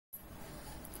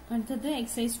அடுத்தது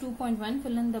exercise 2.1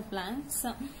 fill in the blanks.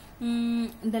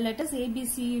 The letters A, B,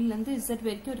 C லந்து Z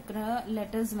வரைக்கும் இருக்கிற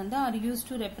letters வந்து are used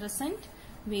to represent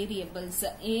variables.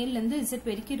 A லந்து Z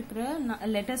வரைக்கும் இருக்கிற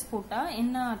letters போட்டா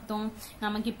என்ன அர்த்தம்?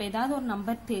 நமக்கு இப்ப ஏதாவது ஒரு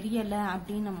நம்பர் தெரியல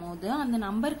அப்படின்னும் போது அந்த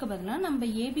நம்பருக்கு பதிலா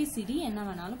நம்ம ABCD என்ன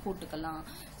வேணாலும் போட்டுக்கலாம்.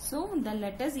 So the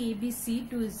letters A, B, C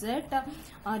to Z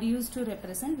are used to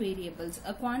represent variables.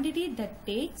 A quantity that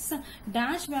takes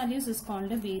dash values is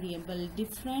called a variable.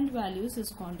 Different values is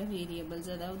called a variables.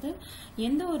 அதாவது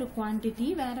எந்த ஒரு quantity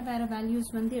வேற வேற values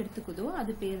வந்து எடுத்துக்குதோ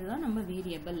அது பேரு தான் நம்ம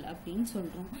variable அப்படின்னு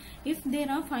சொல்றோம். If there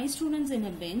are 5 students in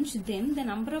a bench, then the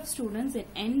number of students in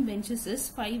n benches is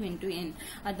 5 into n.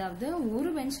 அதாவது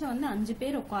ஒரு பெஞ்ச்ல வந்து 5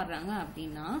 பேர் உட்கார்றாங்க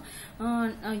அப்படின்னா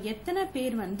எத்தனை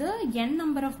பேர் வந்து n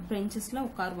number of benchesல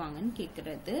உட்காருவாங்கன்னு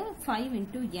கேக்குறது 5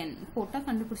 into n போட்டா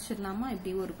கண்டுபிடிச்சிடலாமா?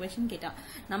 இப்படி ஒரு क्वेश्चन கேட்டா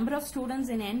number of students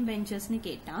in n benches னு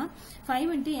கேட்டா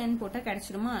 5 into n போட்டா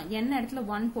கிடைச்சிடுமா? n இடத்துல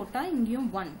 1 போட்டா இங்கேயும்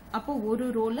 1, அப்போ ஒரு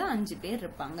ரோல 5 பேர்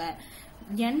இருப்பாங்க.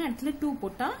 n இடத்துல 2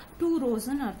 போட்டா 2 rows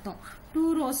னு அர்த்தம். 2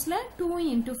 rowsல 2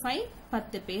 into 5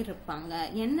 10 பேர் இருப்பாங்க.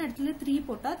 n இடத்துல 3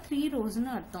 போட்டா 3 rows னு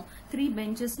அர்த்தம், 3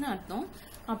 benches னு அர்த்தம்.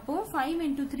 அப்போ 5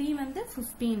 into 3 வந்து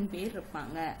 15 பேர்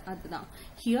இருப்பாங்க. அதுதான்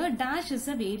here dash is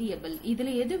a variable. இதுல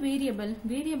எது வேரியபிள்?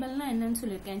 வேரியபிள்னா என்னன்னு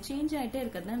சொல்லிருக்கேன், சேஞ்ச் ஆயிட்டே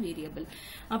இருக்கிறது தான் வேரியபிள்.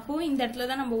 அப்போ இந்த இடத்துல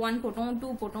தான் நம்ம 1 போட்டோம்,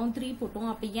 2 போட்டோம், 3 போட்டோம்,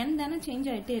 அப்ப n தானே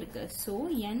சேஞ்ச் ஆயிட்டே இருக்கு. So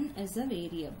n is a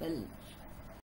variable.